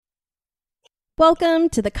Welcome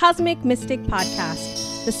to the Cosmic Mystic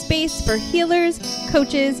Podcast, the space for healers,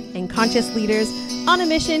 coaches, and conscious leaders on a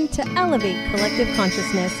mission to elevate collective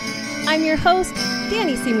consciousness. I'm your host,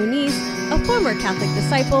 Danny C. Muniz, a former Catholic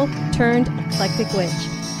disciple turned eclectic witch,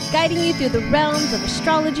 guiding you through the realms of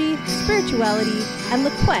astrology, spirituality, and the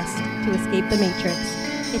quest to escape the matrix.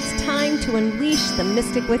 It's time to unleash the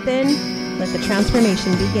mystic within. Let the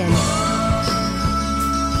transformation begin.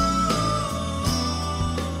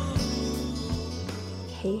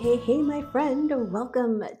 Hey, my friend.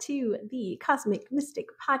 Welcome to the Cosmic Mystic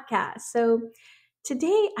Podcast. So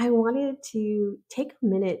today I wanted to take a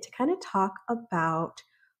minute to kind of talk about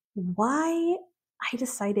why I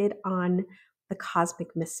decided on the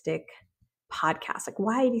Cosmic Mystic Podcast, like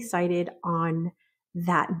why I decided on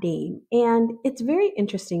that name. And it's very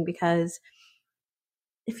interesting because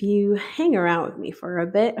if you hang around with me for a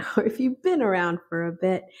bit, or if you've been around for a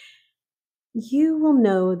bit, you will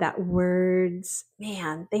know that words,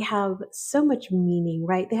 man, they have so much meaning,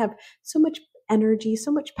 right? They have so much energy,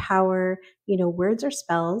 so much power. Words are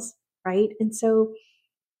spells, right? And so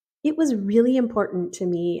it was really important to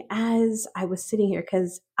me as I was sitting here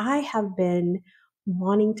because I have been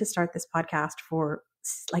wanting to start this podcast for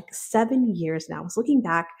like 7 years now. I was looking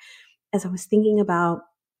back as I was thinking about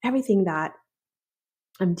everything that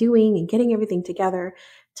I'm doing and getting everything together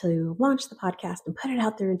to launch the podcast and put it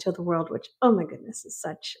out there into the world, which, oh my goodness, is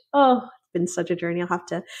it's been such a journey. I'll have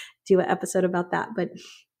to do an episode about that. But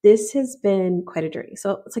this has been quite a journey.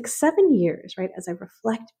 So it's like 7 years, right? As I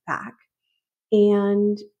reflect back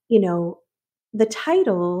and, the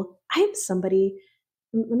title, I am somebody,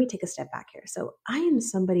 let me take a step back here. So I am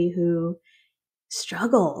somebody who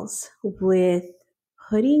struggles with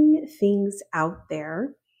putting things out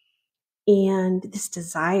there and this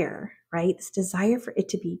desire, right? This desire for it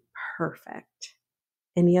to be perfect.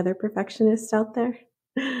 Any other perfectionists out there?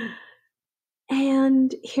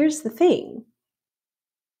 And here's the thing.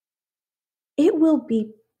 It will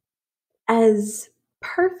be as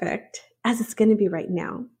perfect as it's going to be right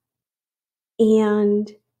now. And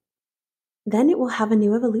then it will have a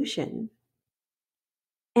new evolution.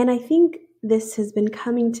 And I think this has been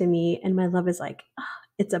coming to me, and my love is like,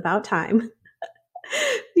 it's about time.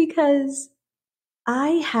 Because I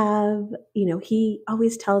have, he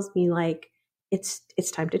always tells me like, it's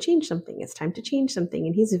time to change something. It's time to change something.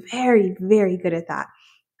 And he's very, very good at that.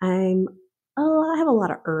 I have a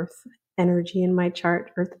lot of earth energy in my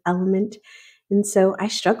chart, earth element. And so I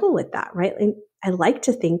struggle with that, right? And I like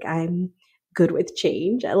to think I'm good with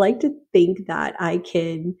change. I like to think that I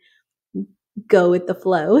can go with the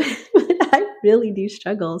flow, but I really do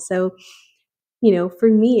struggle. So, for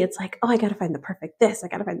me, it's like, I got to find the perfect this. I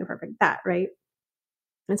got to find the perfect that, right?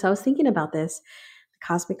 And so I was thinking about this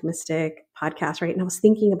Cosmic Mystic Podcast, right? And I was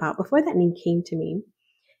thinking about before that name came to me,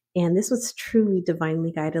 and this was truly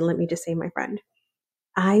divinely guided. Let me just say, my friend,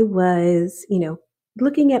 I was,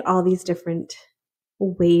 looking at all these different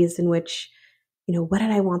ways in which, what did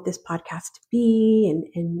I want this podcast to be,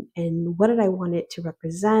 and what did I want it to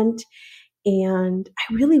represent, and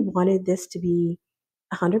I really wanted this to be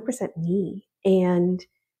 100% me and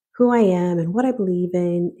who I am and what I believe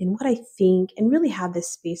in and what I think, and really have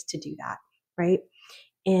this space to do that, right?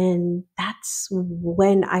 And that's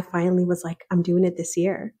when I finally was like, I'm doing it this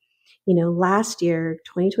year. Last year,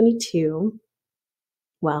 2022,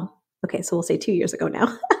 so we'll say 2 years ago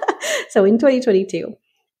now. So in 2022,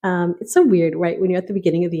 it's so weird, right? When you're at the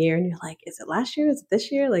beginning of the year and you're like, is it last year? Is it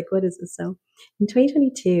this year? Like, what is this? So in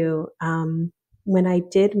 2022, when I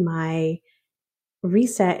did my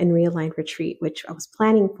reset and realign retreat, which I was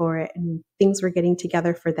planning for it and things were getting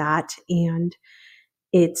together for that. And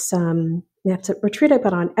it's, a retreat I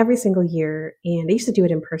put on every single year, and I used to do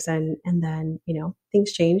it in person, and then,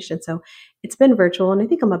 things changed. And so it's been virtual, and I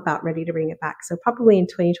think I'm about ready to bring it back. So probably in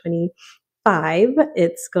 2025,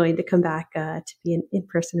 it's going to come back to be an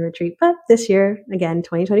in-person retreat. But this year, again,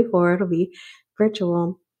 2024, it'll be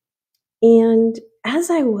virtual. And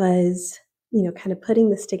as I was, kind of putting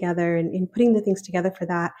this together and putting the things together for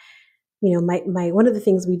that, my one of the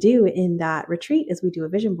things we do in that retreat is we do a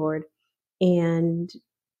vision board. And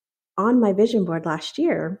on my vision board last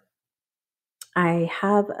year, I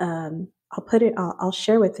have, I'll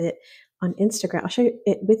share with it on Instagram. I'll share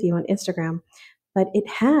it with you on Instagram, but it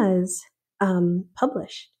has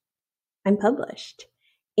published. I'm published.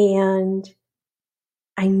 And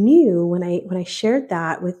I knew when I shared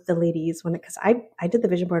that with the ladies, because I did the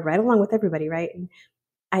vision board right along with everybody, right? And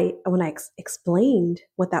when I explained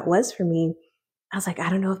what that was for me, I was like, I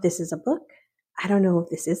don't know if this is a book. I don't know if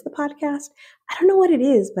this is the podcast. I don't know what it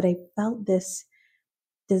is, but I felt this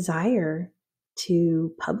desire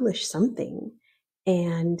to publish something.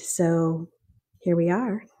 And so here we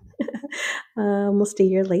are, almost a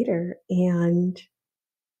year later. And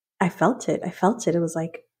I felt it. I felt it. It was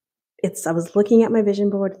like, I was looking at my vision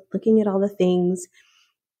board, looking at all the things,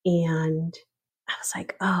 and I was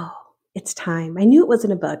like, oh, it's time. I knew it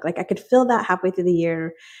wasn't a book. Like I could feel that halfway through the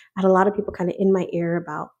year. I had a lot of people kind of in my ear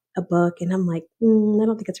about a book, and I'm like, I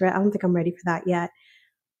don't think it's right. I don't think I'm ready for that yet.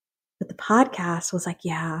 But the podcast was like,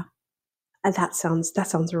 yeah, that sounds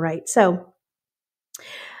right. So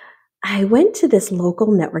I went to this local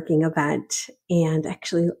networking event, and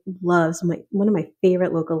actually loves one of my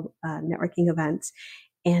favorite local networking events.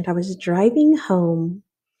 And I was driving home,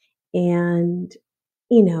 and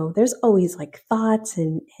there's always like thoughts,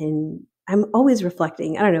 and I'm always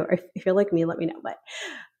reflecting. I don't know if you're like me, let me know. But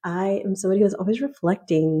I am somebody who's always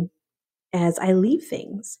reflecting as I leave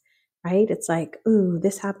things, right? It's like, ooh,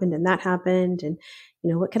 this happened and that happened. And,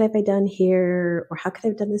 what could have I done here? Or how could I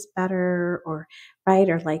have done this better? Or, right?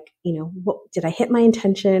 Or like, what did I hit my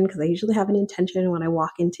intention? Because I usually have an intention when I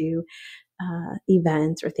walk into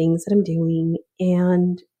events or things that I'm doing.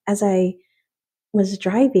 And as I was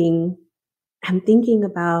driving, I'm thinking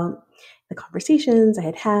about the conversations I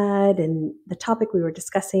had had and the topic we were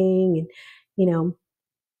discussing. And, you know,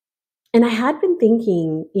 and I had been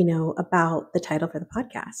thinking, about the title for the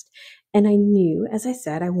podcast. And I knew, as I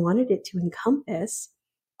said, I wanted it to encompass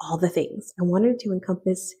all the things. I wanted it to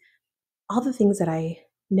encompass all the things that I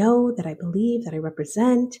know, that I believe, that I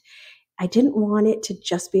represent. I didn't want it to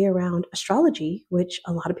just be around astrology, which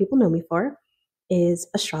a lot of people know me for, is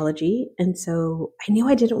astrology. And so I knew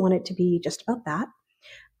I didn't want it to be just about that.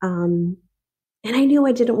 Um, and I knew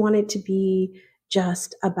I didn't want it to be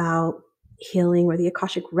just about healing or the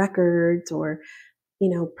Akashic records or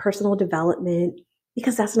personal development,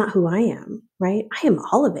 because that's not who I am, right? I am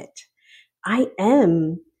all of it. I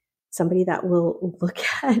am somebody that will look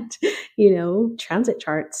at, transit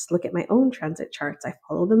charts, look at my own transit charts. I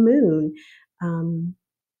follow the moon.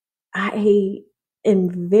 I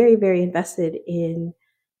am very, very invested in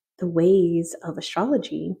the ways of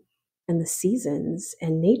astrology and the seasons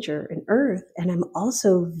and nature and earth. And I'm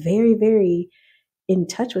also very, very in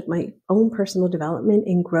touch with my own personal development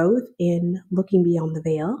and growth in looking beyond the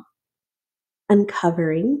veil,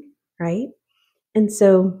 uncovering, right? And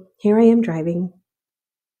so here I am driving,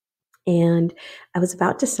 and I was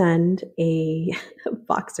about to send a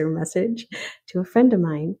Voxer message to a friend of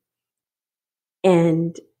mine.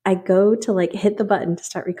 And I go to like hit the button to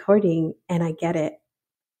start recording, and I get it,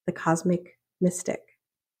 the Cosmic Mystic.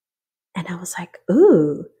 And I was like,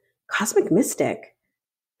 ooh, Cosmic Mystic.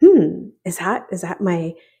 Is that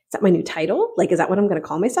my new title? Like, is that what I'm going to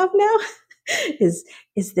call myself now? is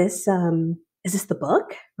is this the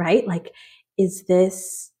book, right? Like, is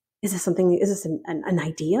this something? Is this an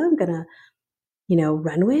idea I'm gonna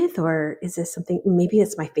run with, or is this something? Maybe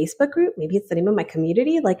it's my Facebook group. Maybe it's the name of my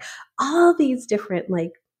community. Like all these different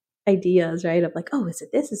like ideas, right? Of like, oh, is it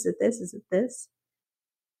this? Is it this? Is it this?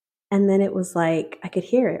 And then it was like I could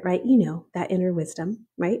hear it, right? That inner wisdom,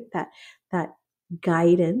 right? That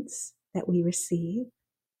guidance that we receive.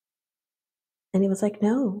 And it was like,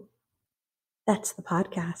 no, that's the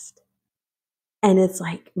podcast. And it's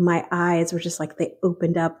like my eyes were just like they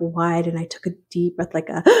opened up wide, and I took a deep breath, like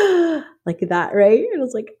a like that, right? And I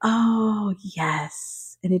was like, oh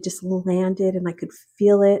yes. And it just landed, and I could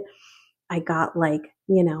feel it. I got like,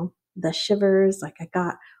 the shivers, like I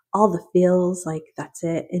got all the feels, like that's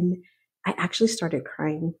it. And I actually started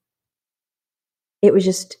crying. It was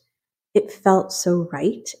just, it felt so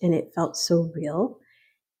right, and it felt so real,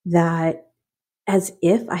 that as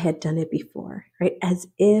if I had done it before, right? As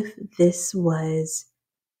if this was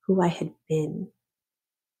who I had been.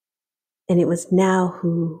 And it was now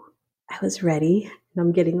who I was ready. And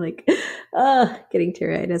I'm getting like, getting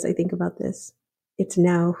teary-eyed as I think about this. It's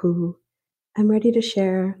now who I'm ready to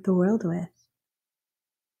share the world with.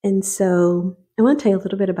 And so I want to tell you a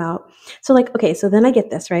little bit about, so like, okay, so then I get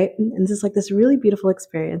this, right? And this is like this really beautiful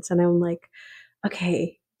experience. And I'm like,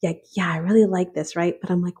 okay, yeah, I really like this, right? But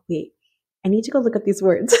I'm like, wait, I need to go look up these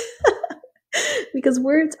words. Because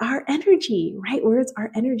words are energy, right? Words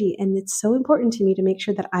are energy. And it's so important to me to make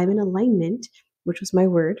sure that I'm in alignment, which was my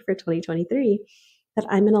word for 2023, that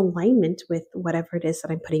I'm in alignment with whatever it is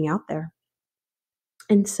that I'm putting out there.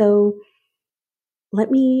 And so let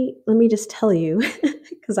me just tell you,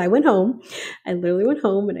 because I literally went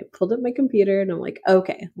home and I pulled up my computer and I'm like,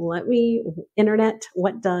 okay, internet,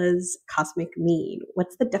 what does cosmic mean?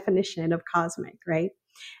 What's the definition of cosmic, right?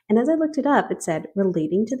 And as I looked it up, it said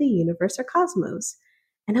relating to the universe or cosmos.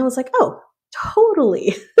 And I was like, oh,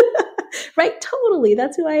 totally. Right? Totally.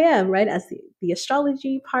 That's who I am, right? As the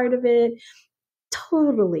astrology part of it,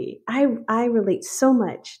 totally. I relate so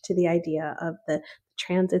much to the idea of the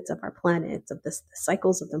transits of our planets, of the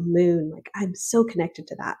cycles of the moon. Like I'm so connected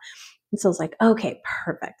to that. And so I was like, okay,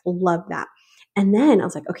 perfect. Love that. And then I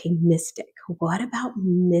was like, okay, mystic. What about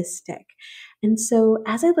mystic? And so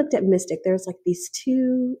as I looked at mystic, there's like these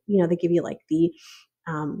two, they give you like the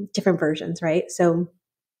different versions, right? So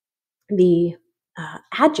the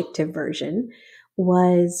adjective version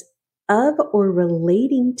was of or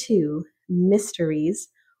relating to mysteries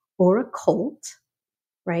or occult,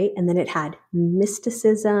 right? And then it had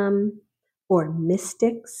mysticism or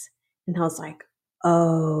mystics. And I was like,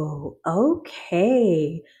 oh,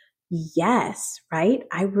 okay. Yes, right?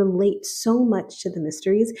 I relate so much to the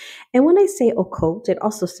mysteries. And when I say occult, it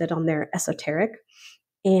also said on there esoteric.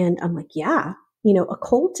 And I'm like, yeah,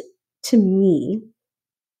 occult to me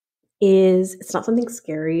is it's not something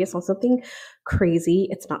scary, it's not something crazy,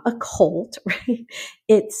 it's not a cult, right?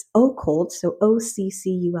 It's occult, so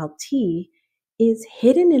OCCULT is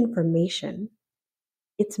hidden information.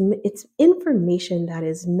 It's information that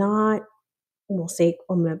is not, we'll say,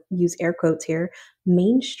 I'm going to use air quotes here,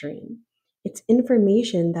 mainstream. It's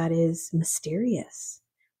information that is mysterious,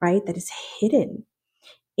 right? That is hidden.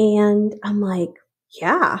 And I'm like,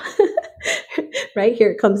 yeah, right?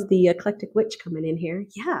 Here comes the eclectic witch coming in here.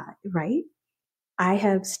 Yeah, right? I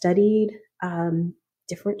have studied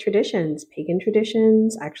different traditions, pagan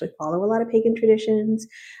traditions. I actually follow a lot of pagan traditions.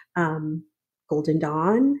 Um, Golden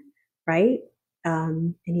Dawn, right?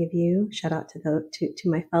 Any of you? Shout out to to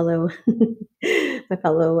my fellow my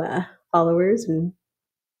fellow followers and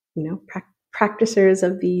practitioners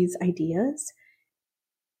of these ideas.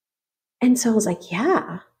 And so I was like,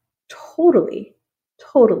 yeah, totally,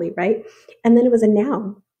 totally, right? And then it was a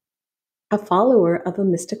noun, a follower of a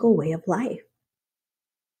mystical way of life.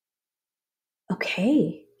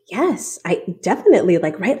 Okay, yes, I definitely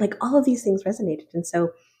like, right? Like all of these things resonated. And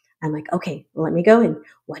so I'm like, okay, let me go in.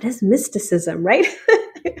 What is mysticism, right?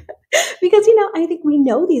 Because I think we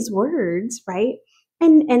know these words, right?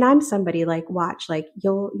 And I'm somebody like, watch, like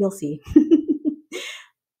you'll see.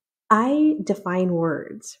 I define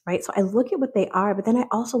words, right? So I look at what they are, but then I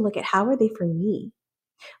also look at how are they for me?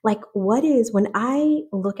 Like, what is, when I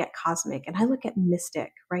look at cosmic and I look at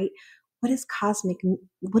mystic, right? What is cosmic?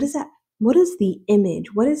 What is that? What is the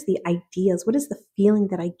image? What is the ideas? What is the feeling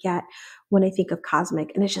that I get when I think of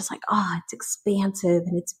cosmic? And it's just like, oh, it's expansive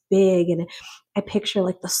and it's big. And I picture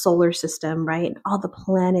like the solar system, right? And all the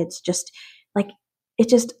planets just like, it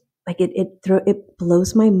just like it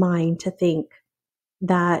blows my mind to think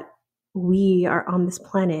that we are on this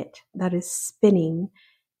planet that is spinning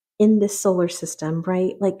in this solar system,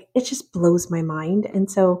 right? Like it just blows my mind.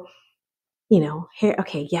 And so, here,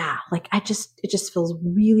 okay, yeah, like it just feels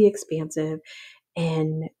really expansive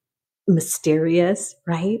and mysterious,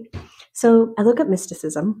 right? So I look at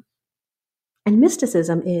mysticism, and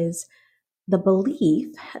mysticism is the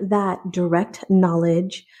belief that direct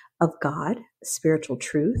knowledge of God, spiritual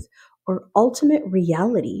truth, or ultimate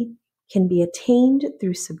reality can be attained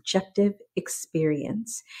through subjective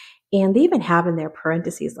experience. And they even have in their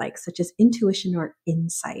parentheses, like, such as intuition or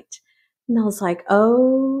insight. And I was like,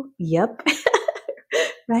 oh, yep.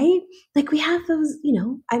 Right? Like we have those,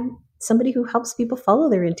 I'm somebody who helps people follow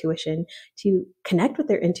their intuition, to connect with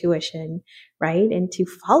their intuition, right? And to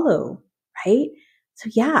follow, right? So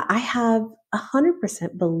yeah, I have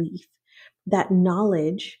 100% belief that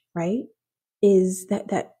knowledge, right, is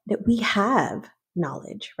that we have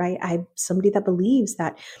knowledge, right? I'm somebody that believes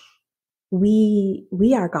that we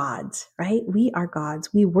are gods, right? We are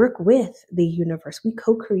gods. We work with the universe. We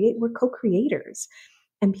co-create. We're co-creators.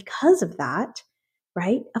 And because of that,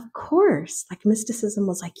 right? Of course, like mysticism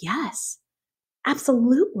was like, yes,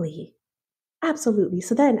 absolutely. Absolutely.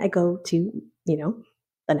 So then I go to, the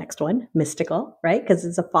next one, mystical, right? Because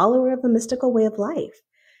it's a follower of a mystical way of life.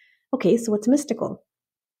 Okay, so what's mystical?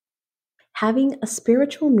 Having a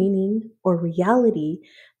spiritual meaning or reality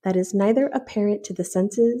that is neither apparent to the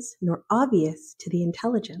senses nor obvious to the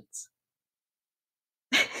intelligence.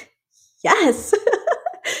 Yes.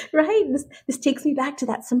 Right? This takes me back to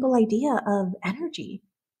that simple idea of energy,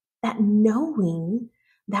 that knowing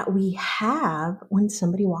that we have when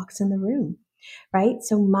somebody walks in the room, right?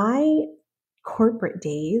 So my corporate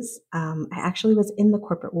days, I actually was in the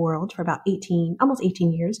corporate world for about 18, almost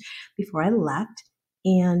 18 years before I left.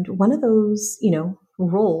 And one of those,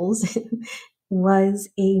 roles was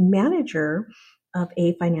a manager of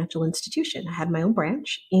a financial institution. I had my own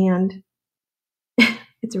branch, and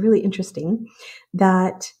it's really interesting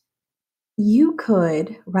that you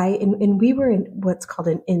could, right? And we were in what's called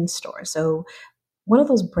an in store. So one of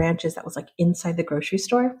those branches that was like inside the grocery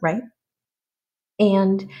store, right?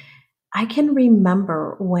 And I can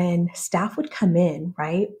remember when staff would come in,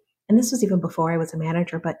 right? And this was even before I was a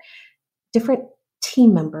manager, but different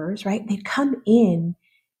team members, right? They'd come in,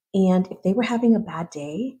 and if they were having a bad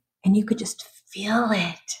day and you could just feel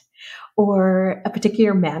it, or a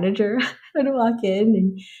particular manager would walk in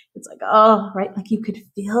and it's like, oh, right, like you could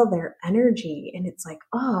feel their energy, and it's like,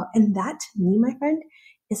 oh, and that to me, my friend,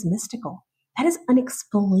 is mystical. That is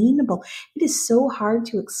unexplainable. It is so hard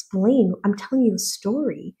to explain. I'm telling you a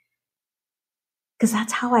story because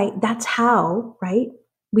that's how, right,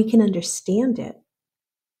 we can understand it.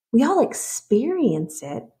 We all experience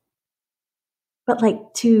it, but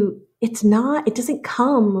it doesn't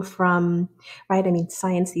come from, right? I mean,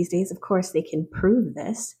 science these days, of course, they can prove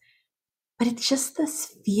this, but it's just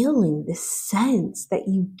this feeling, this sense that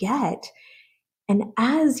you get. And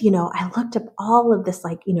as, I looked up all of this,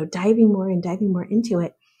 like, diving more and diving more into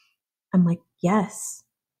it, I'm like, yes,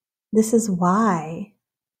 this is why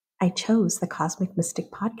I chose the Cosmic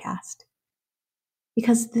Mystic podcast.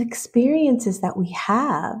 Because the experiences that we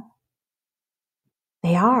have,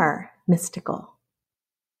 they are mystical.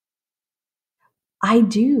 I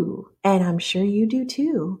do, and I'm sure you do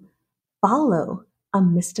too, follow a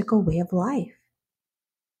mystical way of life.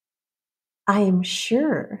 I am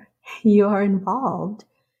sure you are involved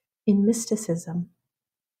in mysticism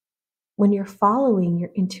when you're following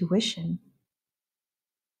your intuition.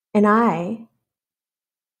 And I,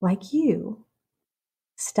 like you,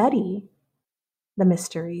 study the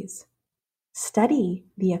mysteries, study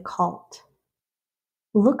the occult,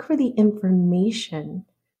 look for the information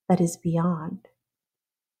that is beyond.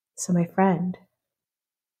 So, my friend,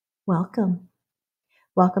 welcome.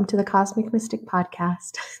 Welcome to the Cosmic Mystic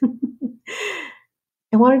Podcast.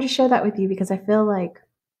 I wanted to share that with you because I feel like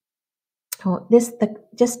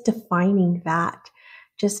just defining that,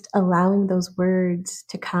 just allowing those words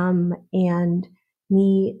to come and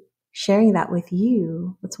me sharing that with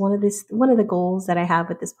you. It's one of the goals that I have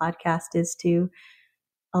with this podcast is to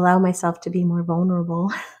allow myself to be more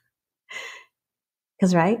vulnerable.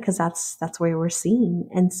 Because that's where we're seen.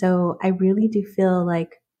 And so I really do feel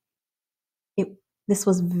like this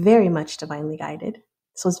was very much divinely guided.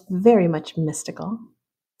 This was very much mystical.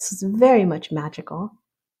 This was very much magical.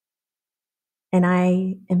 And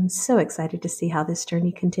I am so excited to see how this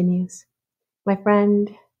journey continues. My friend,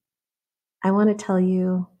 I want to tell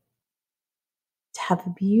you to have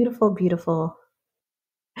a beautiful, beautiful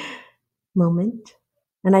moment.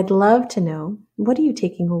 And I'd love to know, what are you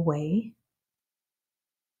taking away?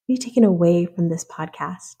 What are you taking away from this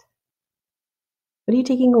podcast? What are you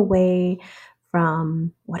taking away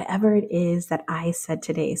from whatever it is that I said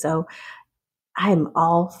today? So I'm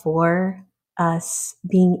all for us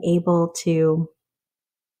being able to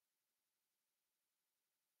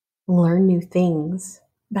learn new things,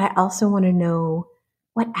 but I also want to know,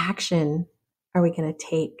 what action are we going to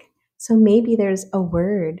take? So maybe there's a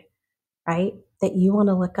word, right, that you want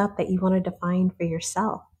to look up, that you want to define for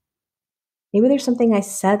yourself. Maybe there's something I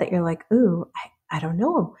said that you're like, ooh, I don't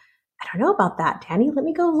know. I don't know about that, Danny. Let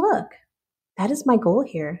me go look. That is my goal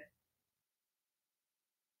here.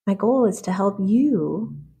 My goal is to help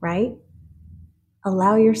you, right?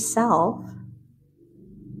 Allow yourself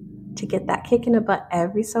to get that kick in the butt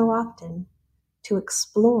every so often to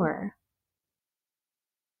explore.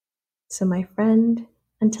 So, my friend,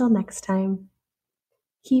 until next time,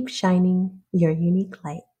 keep shining your unique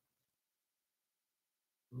light.